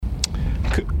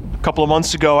couple of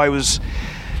months ago, I was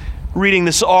reading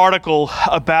this article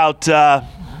about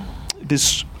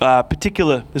this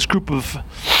group of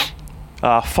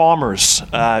farmers,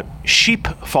 sheep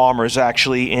farmers,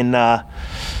 actually, in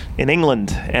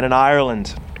England and in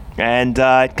Ireland, and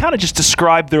it kind of just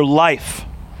described their life.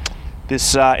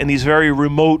 In these very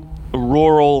remote,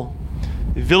 rural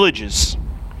villages,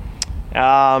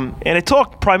 and it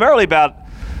talked primarily about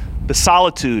the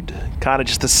solitude, kind of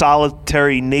just the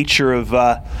solitary nature of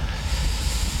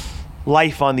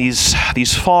life on these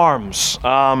farms.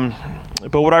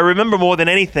 But what I remember more than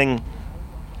anything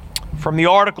from the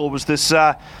article was this: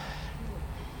 the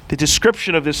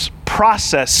description of this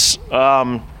process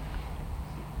by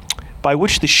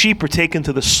which the sheep are taken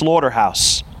to the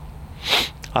slaughterhouse.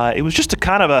 It was just a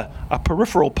kind of a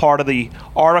peripheral part of the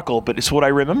article, but it's what I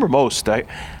remember most. I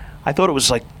thought it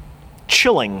was like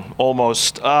chilling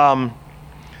almost. The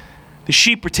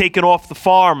sheep are taken off the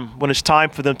farm when it's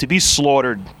time for them to be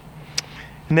slaughtered,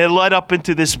 and they're led up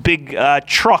into this big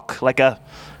truck, like a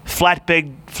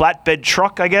flatbed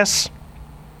truck, I guess.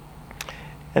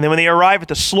 And then when they arrive at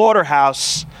the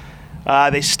slaughterhouse,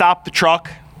 they stop the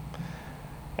truck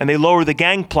and they lower the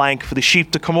gangplank for the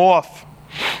sheep to come off.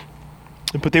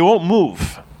 But they won't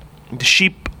move. The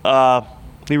sheep,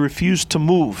 they refuse to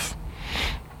move.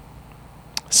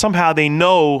 Somehow they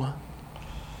know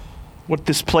what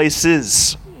this place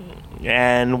is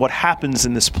and what happens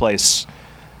in this place.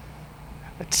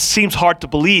 It seems hard to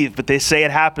believe, but they say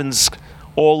it happens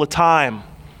all the time.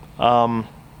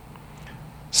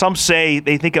 Some say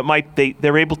they think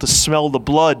they're able to smell the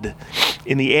blood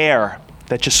in the air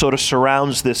that just sort of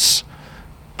surrounds this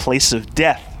place of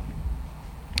death.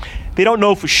 They don't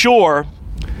know for sure,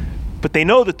 but they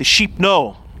know that the sheep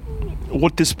know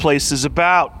what this place is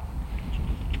about.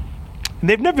 And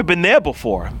they've never been there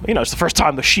before. It's the first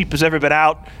time the sheep has ever been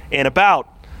out and about.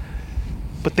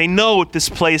 But they know what this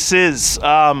place is.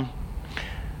 The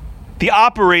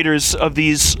operators of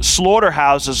these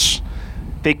slaughterhouses,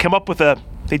 they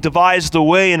devised a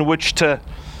way in which to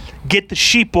get the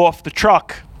sheep off the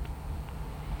truck.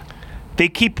 They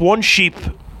keep one sheep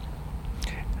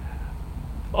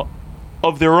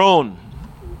of their own,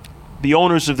 the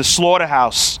owners of the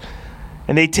slaughterhouse,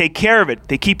 and they take care of it.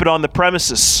 They keep it on the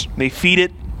premises. They feed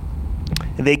it,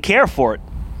 and they care for it.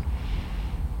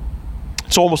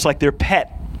 It's almost like their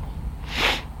pet.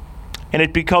 And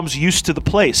it becomes used to the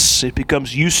place. It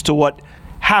becomes used to what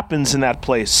happens in that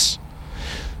place.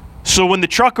 So when the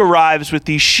truck arrives with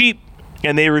these sheep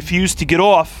and they refuse to get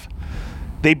off,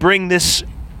 they bring this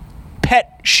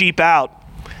pet sheep out,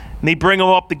 and they bring him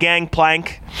up the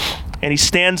gangplank, and he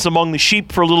stands among the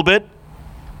sheep for a little bit,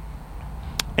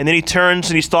 and then he turns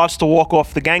and he starts to walk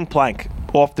off the gangplank,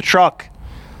 off the truck.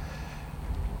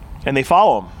 And they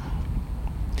follow him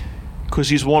because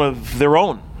he's one of their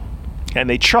own, and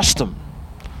they trust him.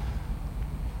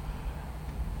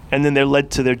 And then they're led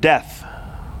to their death,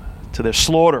 to their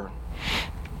slaughter.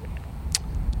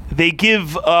 They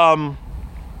give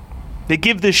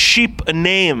this sheep a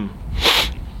name.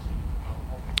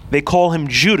 They call him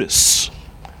Judas.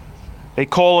 They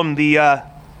call him the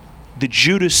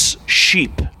Judas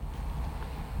sheep.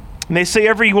 And they say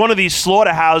every one of these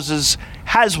slaughterhouses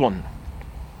has one.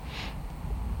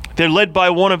 They're led by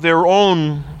one of their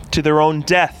own to their own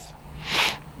death.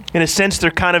 In a sense,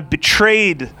 they're kind of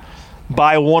betrayed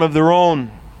by one of their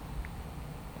own.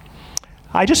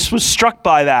 I just was struck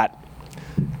by that.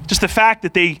 Just the fact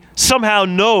that they somehow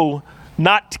know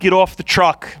not to get off the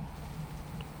truck.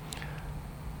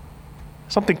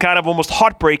 Something kind of almost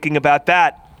heartbreaking about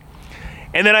that.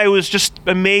 And then I was just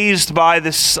amazed by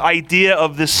this idea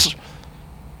of this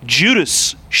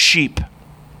Judas sheep,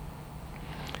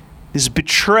 this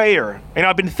betrayer. And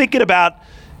I've been thinking about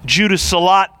Judas a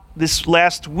lot this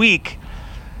last week.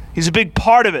 He's a big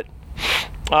part of it.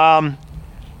 I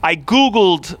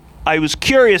was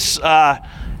curious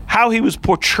how he was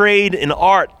portrayed in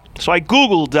art. So I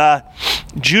Googled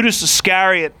Judas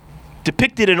Iscariot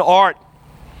depicted in art.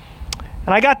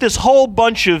 And I got this whole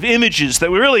bunch of images that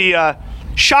really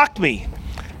shocked me,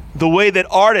 the way that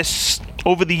artists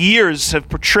over the years have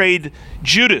portrayed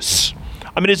Judas.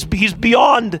 I mean, he's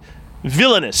beyond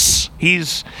villainous.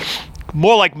 He's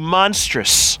more like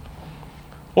monstrous,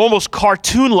 almost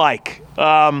cartoon-like,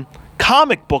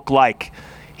 comic book-like.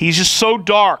 He's just so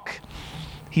dark.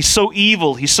 He's so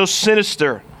evil. He's so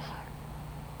sinister.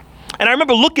 And I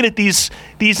remember looking at these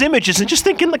images and just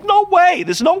thinking, like, no way.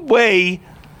 There's no way.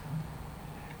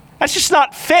 That's just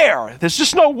not fair. There's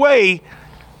just no way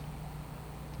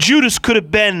Judas could have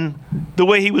been the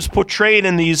way he was portrayed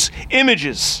in these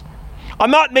images. I'm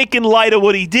not making light of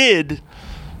what he did.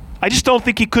 I just don't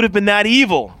think he could have been that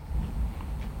evil.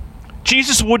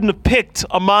 Jesus wouldn't have picked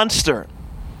a monster.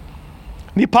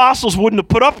 The apostles wouldn't have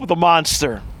put up with a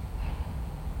monster.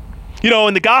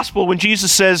 In the gospel, when Jesus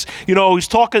says, he's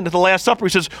talking to the Last Supper, he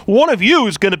says, one of you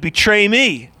is going to betray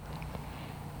me.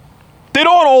 They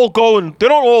don't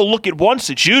all look at once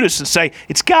at Judas and say,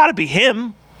 it's got to be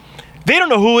him. They don't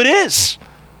know who it is.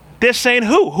 They're saying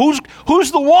who?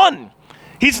 Who's the one?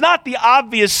 He's not the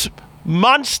obvious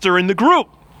monster in the group.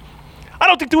 I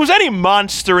don't think there was any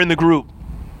monster in the group.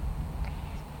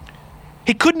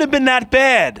 He couldn't have been that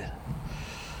bad.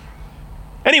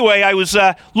 Anyway, I was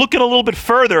looking a little bit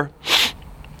further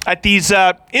at these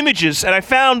images, and I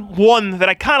found one that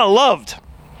I kind of loved.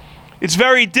 It's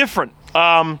very different.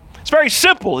 It's very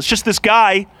simple. It's just this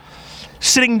guy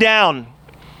sitting down,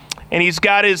 and he's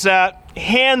got his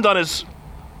hand on his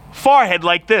forehead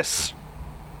like this.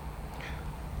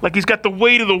 Like he's got the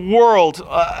weight of the world.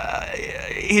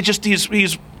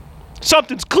 He's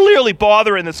something's clearly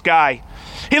bothering this guy.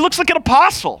 He looks like an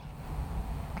apostle.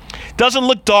 Doesn't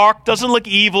look dark, doesn't look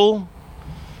evil,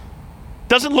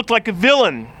 doesn't look like a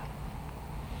villain.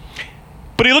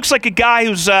 But he looks like a guy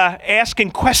who's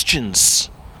asking questions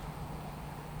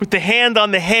with the hand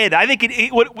on the head. I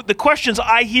think what the questions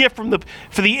I hear for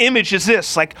the image is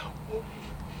this, like,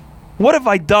 what have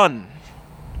I done?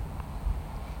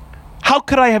 How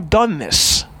could I have done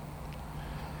this?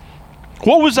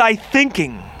 What was I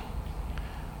thinking?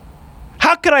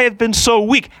 How could I have been so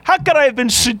weak? How could I have been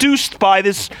seduced by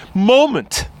this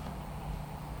moment?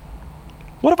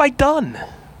 What have I done?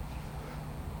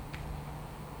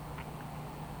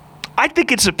 I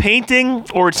think it's a painting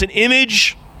or it's an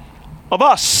image of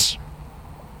us.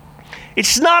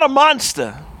 It's not a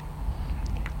monster.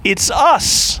 It's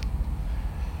us.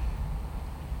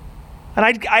 And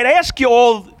I'd ask you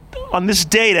all on this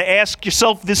day to ask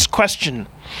yourself this question.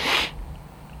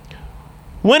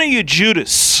 When are you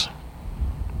Judas?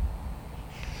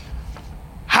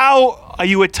 How are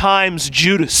you at times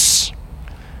Judas?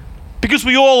 Because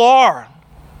we all are.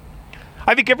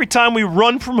 I think every time we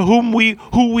run from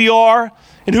who we are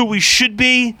and who we should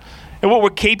be and what we're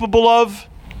capable of,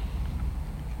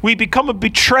 we become a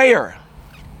betrayer.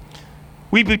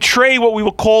 We betray what we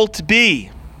were called to be.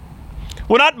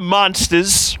 We're not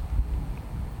monsters,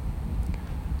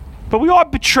 but we are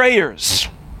betrayers.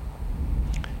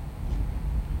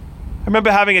 I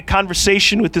remember having a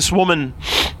conversation with this woman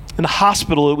in the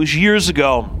hospital. It was years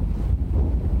ago.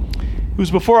 It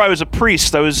was before I was a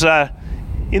priest. I was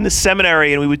in the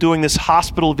seminary, and we were doing this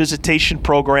hospital visitation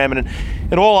program, and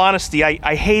in all honesty,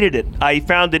 I hated it. I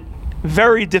found it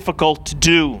very difficult to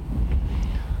do.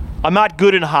 I'm not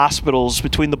good in hospitals.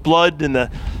 Between the blood and the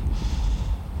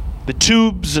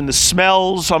tubes and the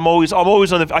smells, I'm always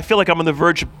on I feel like I'm on the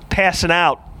verge of passing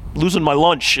out, losing my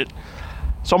lunch.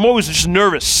 So I'm always just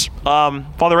nervous.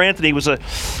 Father Anthony was a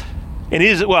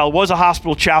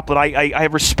hospital chaplain. I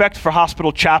have respect for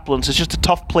hospital chaplains. It's just a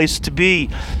tough place to be,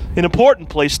 an important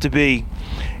place to be.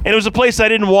 And it was a place I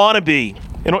didn't want to be.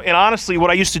 And honestly, what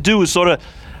I used to do was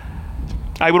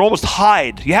I would almost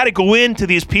hide. You had to go into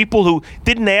these people who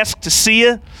didn't ask to see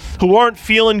you, who weren't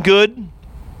feeling good.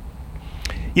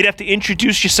 You'd have to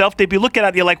introduce yourself. They'd be looking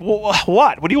at you like, what?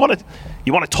 What do you want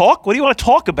to talk? What do you want to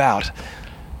talk about?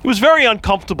 It was very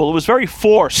uncomfortable. It was very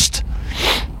forced.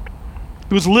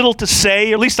 There was little to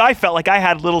say, or at least I felt like I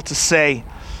had little to say.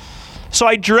 So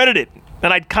I dreaded it,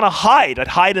 and I'd kind of hide. I'd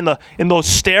hide in those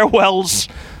stairwells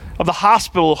of the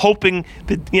hospital, hoping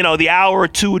that the hour or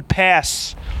two would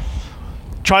pass,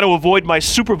 trying to avoid my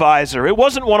supervisor. It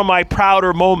wasn't one of my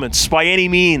prouder moments by any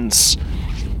means.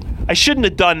 I shouldn't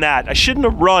have done that. I shouldn't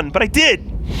have run, but I did.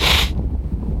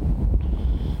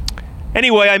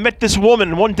 Anyway, I met this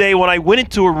woman one day when I went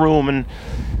into her room, and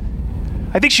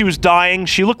I think she was dying.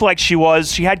 She looked like she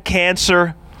was. She had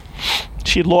cancer.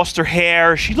 She had lost her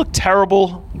hair. She looked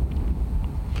terrible.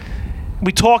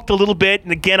 We talked a little bit,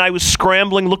 and again, I was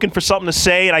scrambling, looking for something to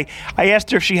say, and I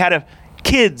asked her if she had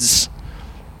kids,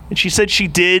 and she said she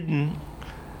did, and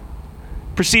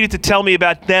proceeded to tell me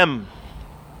about them.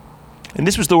 And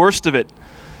this was the worst of it.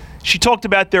 She talked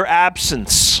about their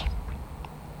absence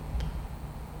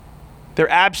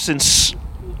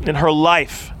in her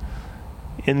life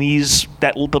in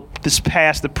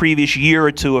the previous year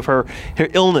or two of her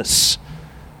illness.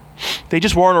 They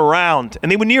just weren't around, and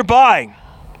they were nearby,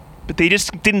 but they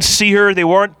just didn't see her. They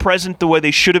weren't present the way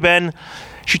they should have been.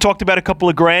 She talked about a couple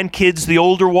of grandkids, the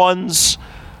older ones,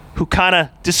 who kind of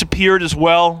disappeared as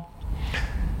well,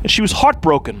 and she was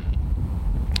heartbroken.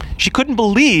 She couldn't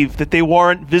believe that they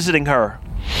weren't visiting her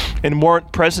and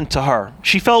weren't present to her.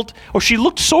 She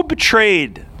looked so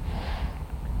betrayed.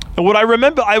 And what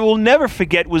I will never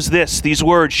forget was these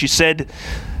words. She said,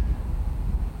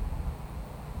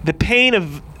 The pain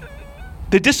of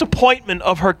the disappointment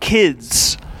of her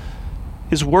kids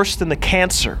is worse than the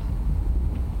cancer.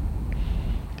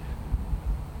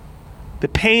 The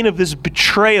pain of this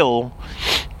betrayal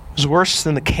is worse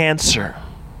than the cancer.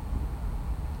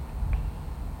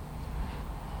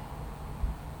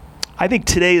 I think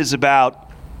today is about,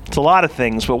 it's a lot of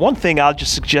things, but one thing I'll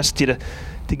just suggest to you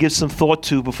to give some thought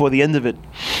to before the end of it.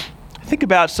 Think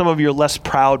about some of your less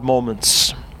proud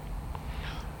moments.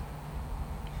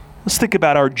 Let's think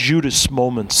about our Judas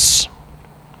moments.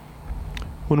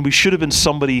 When we should have been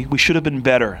somebody, we should have been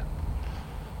better.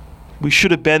 We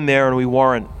should have been there and we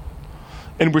weren't.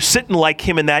 And we're sitting like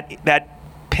him in that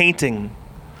painting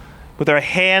with our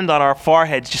hand on our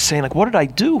foreheads just saying, like, what did I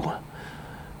do?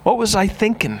 What was I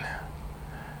thinking?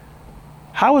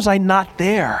 How was I not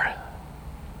there?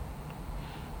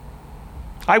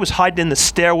 I was hiding in the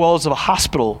stairwells of a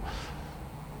hospital,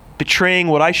 betraying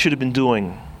what I should have been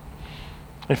doing.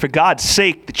 And for God's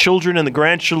sake, the children and the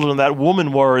grandchildren of that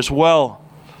woman were as well.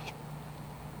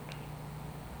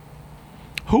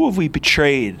 Who have we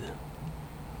betrayed?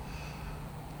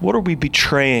 What are we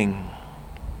betraying?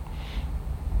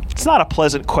 It's not a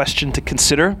pleasant question to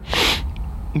consider,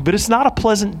 but it's not a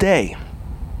pleasant day.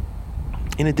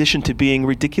 In addition to being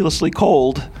ridiculously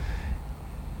cold,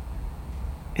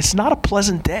 it's not a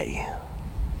pleasant day.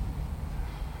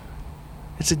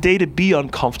 It's a day to be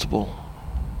uncomfortable.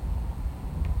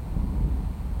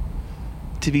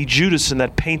 To be Judas in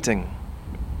that painting.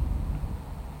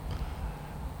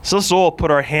 So let's all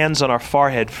put our hands on our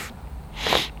forehead.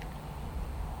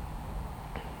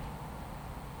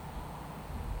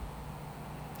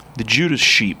 The Judas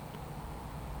sheep.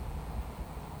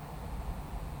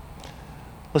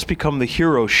 Let's become the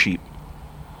hero sheep.